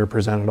my lawyer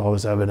presented all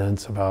this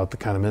evidence about the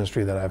kind of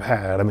ministry that I've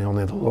had. I mean,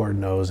 only the Lord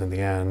knows in the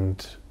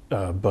end.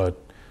 But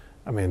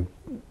I mean,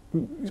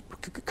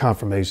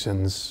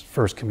 confirmations,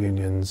 first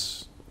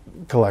communions,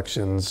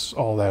 collections,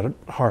 all that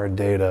hard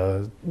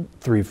data,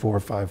 3, 4,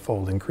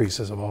 5-fold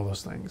increases of all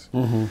those things.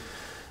 Mm-hmm.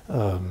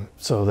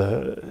 So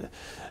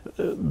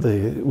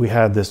we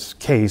had this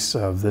case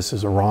of this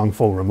is a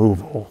wrongful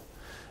removal,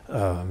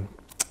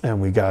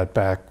 and we got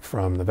back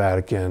from the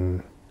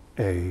Vatican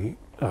a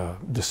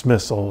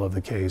dismissal of the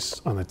case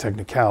on the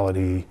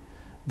technicality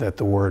that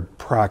the word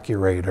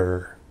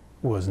procurator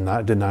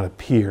did not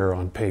appear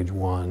on page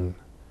 1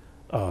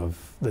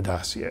 of the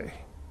dossier,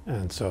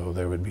 and so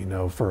there would be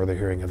no further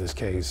hearing of this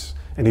case.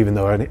 And even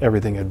though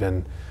everything had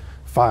been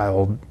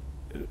filed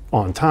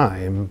on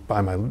time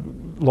by my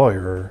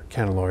lawyer,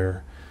 canon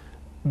lawyer,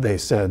 they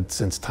said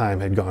since time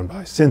had gone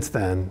by since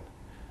then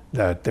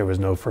that there was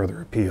no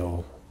further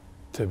appeal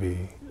to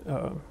be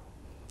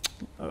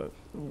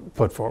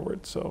put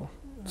forward.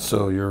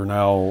 So you're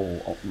now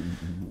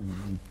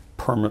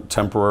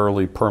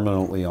temporarily,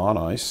 permanently on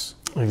ice.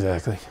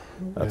 Exactly.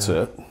 That's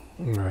it.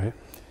 Right.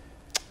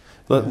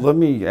 Let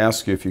me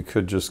ask you if you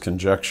could just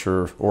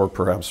conjecture, or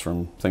perhaps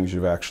from things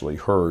you've actually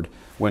heard,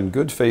 when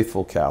good,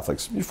 faithful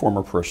Catholics,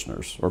 former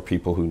parishioners or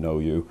people who know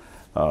you,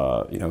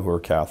 who are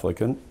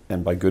Catholic,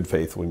 and by good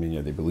faith we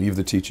mean they believe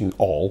the teaching,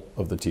 all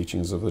of the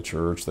teachings of the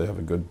Church, they have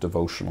a good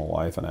devotional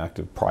life, an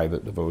active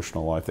private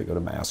devotional life, they go to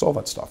Mass, all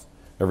that stuff.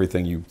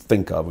 Everything you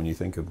think of when you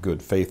think of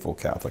good, faithful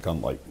Catholic,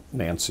 unlike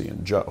Nancy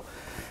and Joe.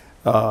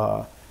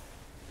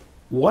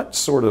 What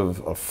sort of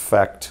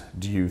effect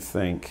do you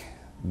think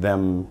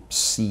them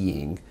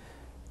seeing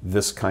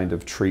this kind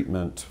of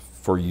treatment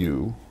for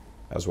you,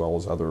 as well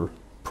as other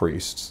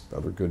priests,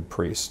 other good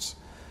priests,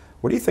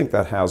 what do you think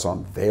that has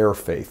on their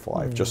faith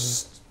life? Mm-hmm.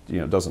 Just,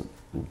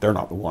 they're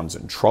not the ones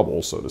in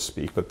trouble, so to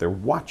speak, but they're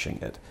watching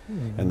it,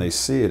 mm-hmm. and they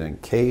see it in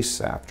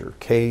case after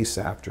case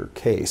after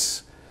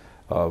case,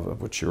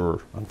 of which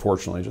you're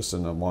unfortunately just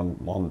in a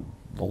one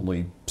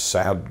only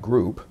sad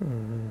group.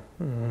 Mm-hmm.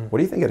 Mm-hmm. What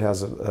do you think it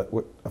has?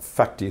 What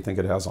effect do you think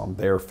it has on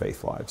their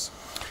faith lives?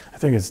 I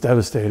think it's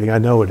devastating. I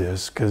know it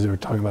is, because we're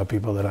talking about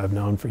people that I've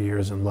known for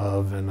years and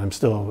love, and I'm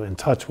still in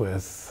touch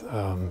with.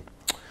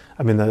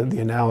 I mean, the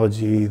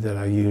analogy that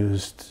I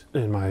used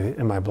in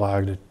my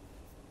blog to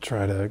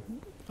try to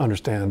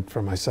understand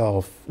for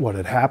myself what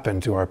had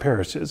happened to our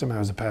parishes. I mean, I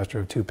was a pastor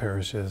of 2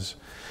 parishes,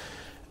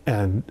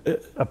 and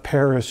a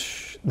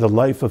parish, the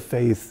life of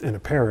faith in a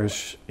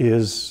parish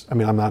is, I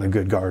mean, I'm not a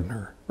good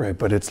gardener, right?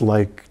 But it's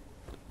like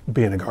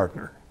being a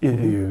gardener.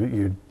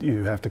 Mm-hmm.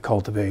 You have to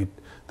cultivate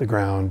the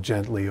ground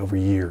gently over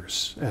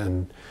years,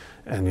 and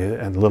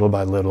little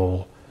by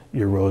little,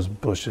 your rose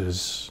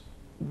bushes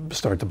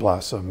start to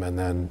blossom, and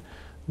then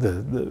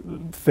the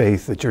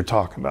faith that you're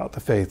talking about, the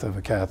faith of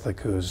a Catholic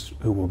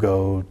who will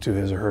go to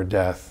his or her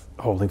death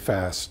holding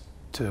fast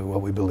to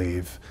what we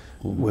believe,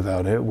 mm-hmm.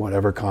 without it,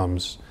 whatever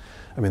comes.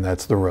 I mean,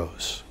 that's the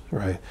rose,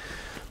 right?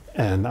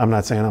 And I'm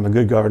not saying I'm a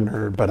good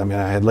gardener, but I mean,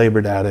 I had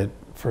labored at it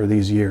for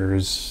these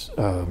years.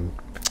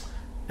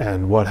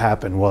 And what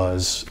happened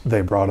was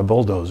they brought a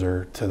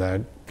bulldozer to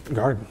that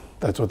garden.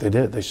 That's what they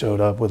did. They showed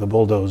up with a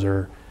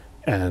bulldozer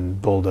and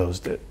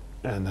bulldozed it.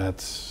 And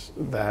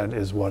that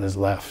is what is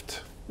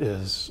left,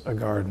 is a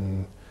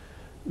garden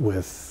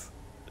with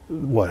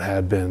what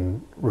had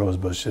been rose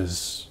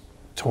bushes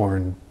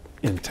torn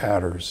in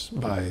tatters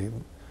by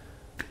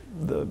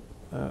the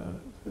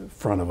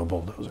front of a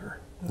bulldozer.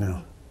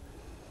 Yeah.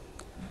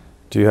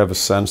 Do you have a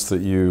sense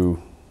that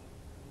you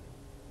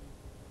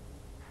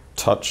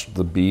touched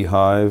the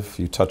beehive,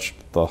 you touched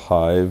the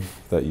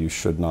hive that you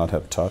should not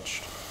have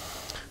touched?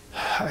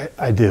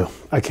 I do.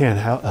 I can't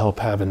help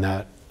having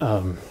that.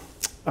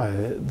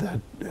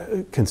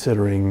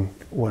 Considering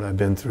what I've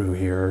been through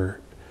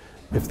here,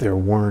 if there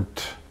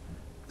weren't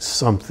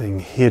something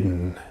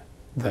hidden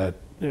that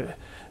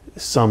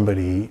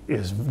somebody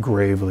is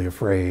gravely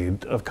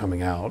afraid of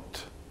coming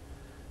out,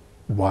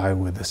 why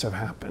would this have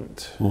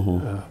happened?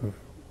 Mm-hmm.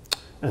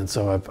 And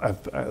so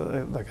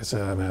like I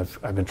said,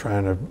 I've been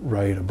trying to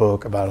write a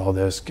book about all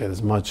this, get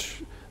as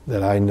much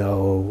that I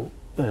know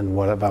and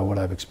about what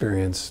I've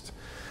experienced,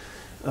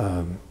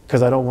 to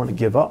because I don't want to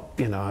give up.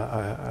 You know,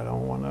 I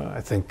don't want to. I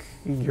think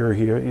you're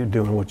here, you're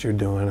doing what you're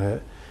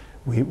doing.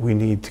 We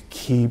need to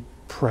keep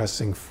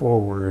pressing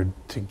forward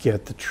to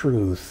get the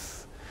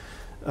truth,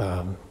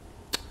 and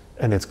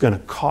it's going to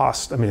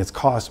cost. I mean, it's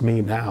cost me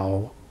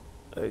now.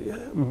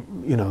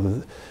 You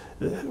know,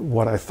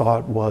 what I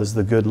thought was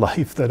the good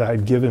life that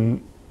I'd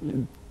given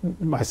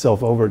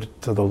myself over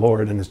to the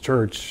Lord and His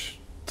church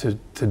to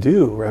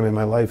do. I mean,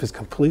 my life has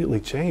completely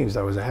changed.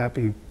 I was a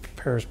happy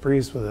parish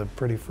priest with a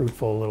pretty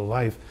fruitful little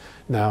life.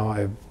 Now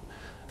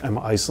I'm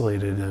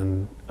isolated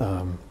and,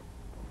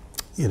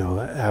 you know,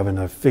 having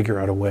to figure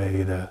out a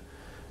way to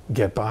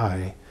get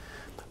by.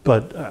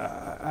 But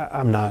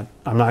I'm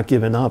not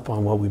giving up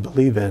on what we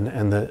believe in,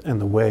 and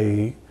the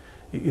way,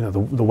 you know,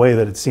 the way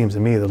that it seems to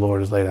me the Lord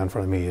has laid out in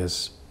front of me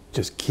is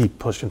just keep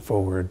pushing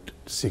forward,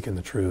 seeking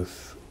the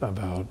truth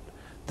about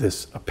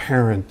this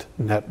apparent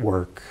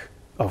network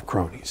of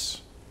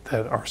cronies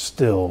that are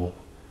still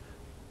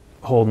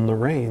holding the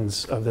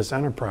reins of this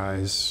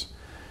enterprise,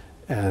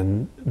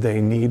 and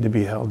they need to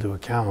be held to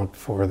account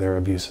for their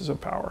abuses of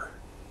power.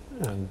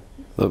 And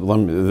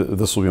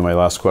this will be my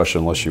last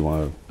question, unless you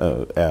want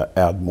to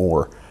add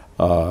more.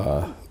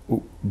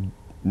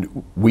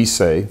 We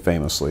say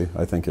famously,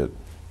 I think it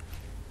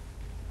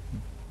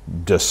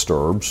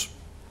disturbs,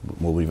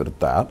 we'll leave it at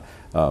that,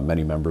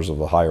 many members of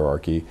the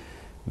hierarchy,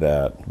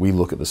 that we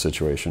look at the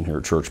situation here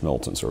at Church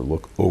Militants, or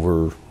look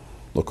over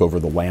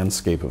the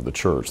landscape of the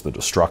church, the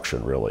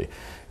destruction really,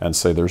 and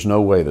say there's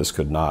no way this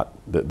could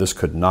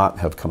not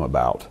have come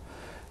about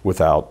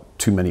without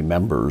too many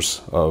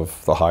members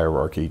of the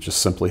hierarchy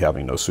just simply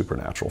having no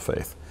supernatural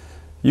faith.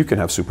 You can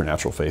have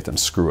supernatural faith and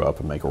screw up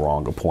and make a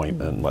wrong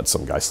appointment and let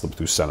some guy slip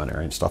through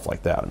seminary and stuff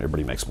like that, and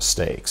everybody makes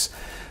mistakes.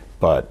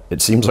 But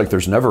it seems like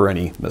there's never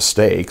any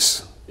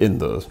mistakes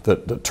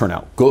that turn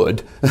out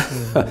good.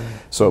 Mm-hmm.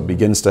 So it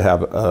begins to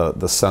have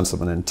the sense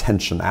of an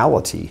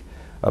intentionality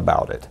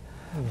about it.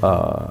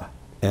 Mm-hmm.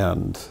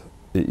 And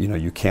you know,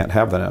 you can't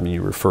have that. I mean,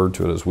 you referred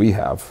to it as we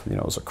have, you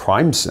know, as a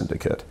crime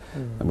syndicate,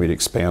 and we'd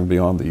expand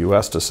beyond the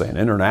U.S. to say an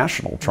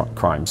international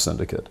crime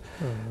syndicate.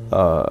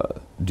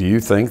 Do you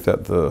think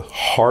that the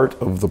heart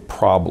of the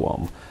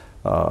problem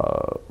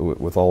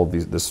with all of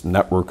this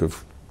network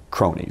of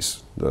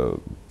cronies, the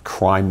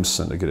crime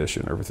syndicate issue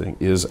and everything,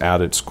 is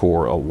at its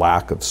core a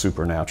lack of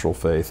supernatural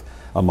faith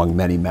among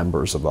many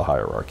members of the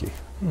hierarchy?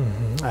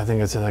 Mm-hmm. I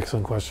think it's an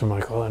excellent question,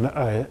 Michael. And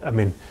I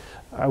mean,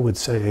 I would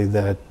say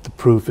that the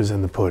proof is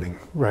in the pudding,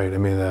 right? I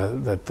mean,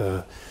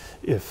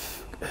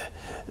 if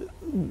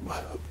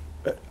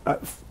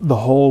the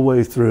whole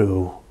way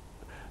through,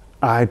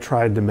 I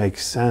tried to make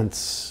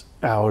sense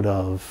out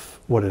of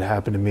what had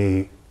happened to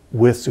me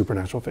with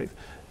supernatural faith.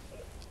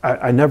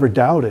 I never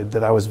doubted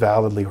that I was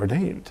validly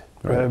ordained,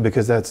 right?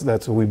 Because that's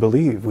what we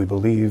believe. We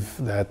believe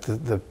that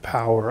the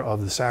power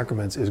of the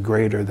sacraments is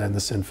greater than the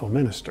sinful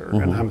minister.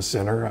 Mm-hmm. And I'm a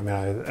sinner. I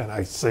mean,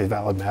 I say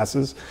valid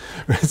masses,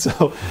 right?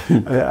 So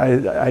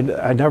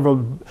I never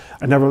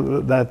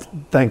that.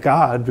 Thank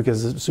God,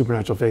 because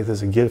supernatural faith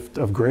is a gift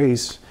of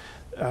grace.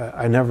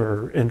 I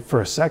never,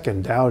 for a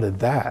second, doubted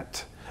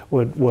that.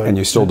 And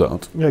you still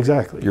don't.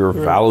 Exactly. You're a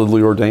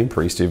validly ordained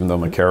priest, even though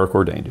McCarrick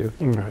ordained you.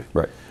 Right.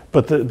 Right.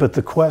 But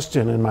the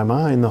question in my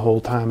mind the whole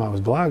time I was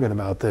blogging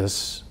about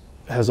this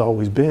has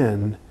always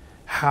been,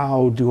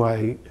 how do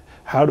I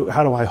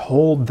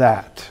hold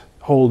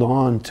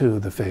on to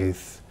the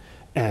faith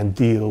and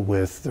deal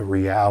with the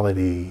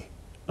reality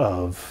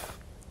of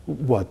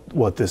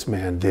what this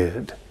man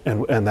did,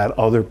 and that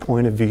other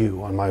point of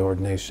view on my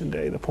ordination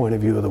day, the point of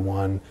view of the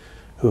one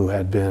who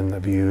had been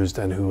abused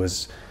and who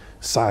was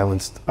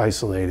silenced,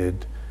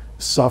 isolated,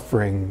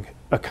 suffering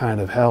a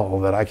kind of hell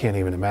that I can't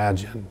even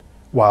imagine,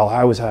 while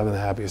I was having the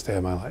happiest day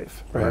of my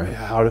life, right? I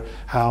mean,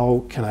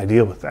 how can I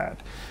deal with that?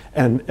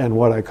 And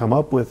what I come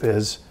up with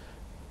is,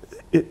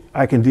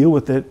 I can deal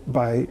with it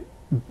by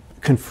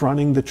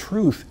confronting the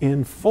truth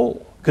in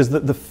full, because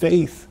the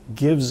faith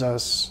gives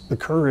us the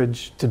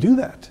courage to do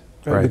that,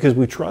 right? Because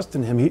we trust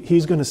in Him.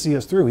 He's going to see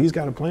us through. He's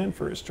got a plan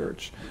for His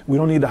church. We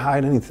don't need to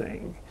hide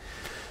anything.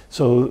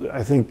 So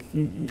I think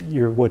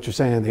what you're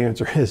saying, the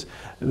answer is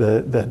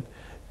that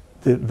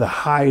the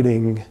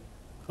hiding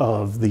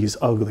of these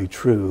ugly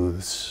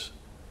truths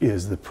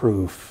is the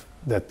proof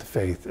that the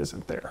faith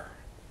isn't there.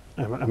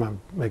 Am I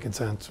making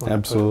sense?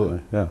 Absolutely,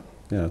 yeah.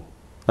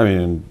 I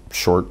mean, in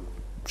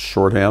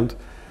shorthand,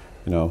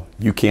 you know,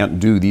 you can't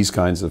do these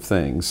kinds of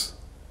things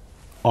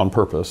on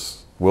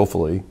purpose,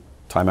 willfully,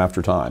 time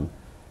after time,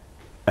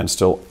 and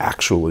still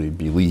actually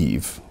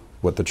believe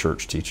what the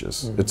church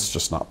teaches. Mm-hmm. It's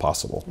just not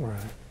possible.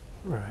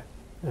 Right.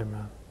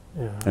 Amen.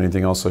 Yeah.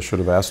 Anything else I should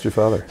have asked you,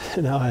 Father?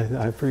 No, I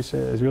appreciate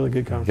it. It was a really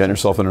good conversation. Getting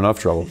yourself in enough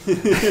trouble.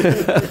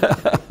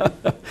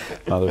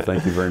 Father,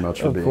 thank you very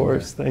much for being here. Of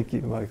course. Thank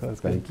you, Michael.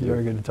 It's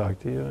very good to talk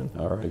to you.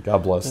 All right.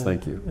 God bless.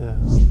 Thank you. Yeah.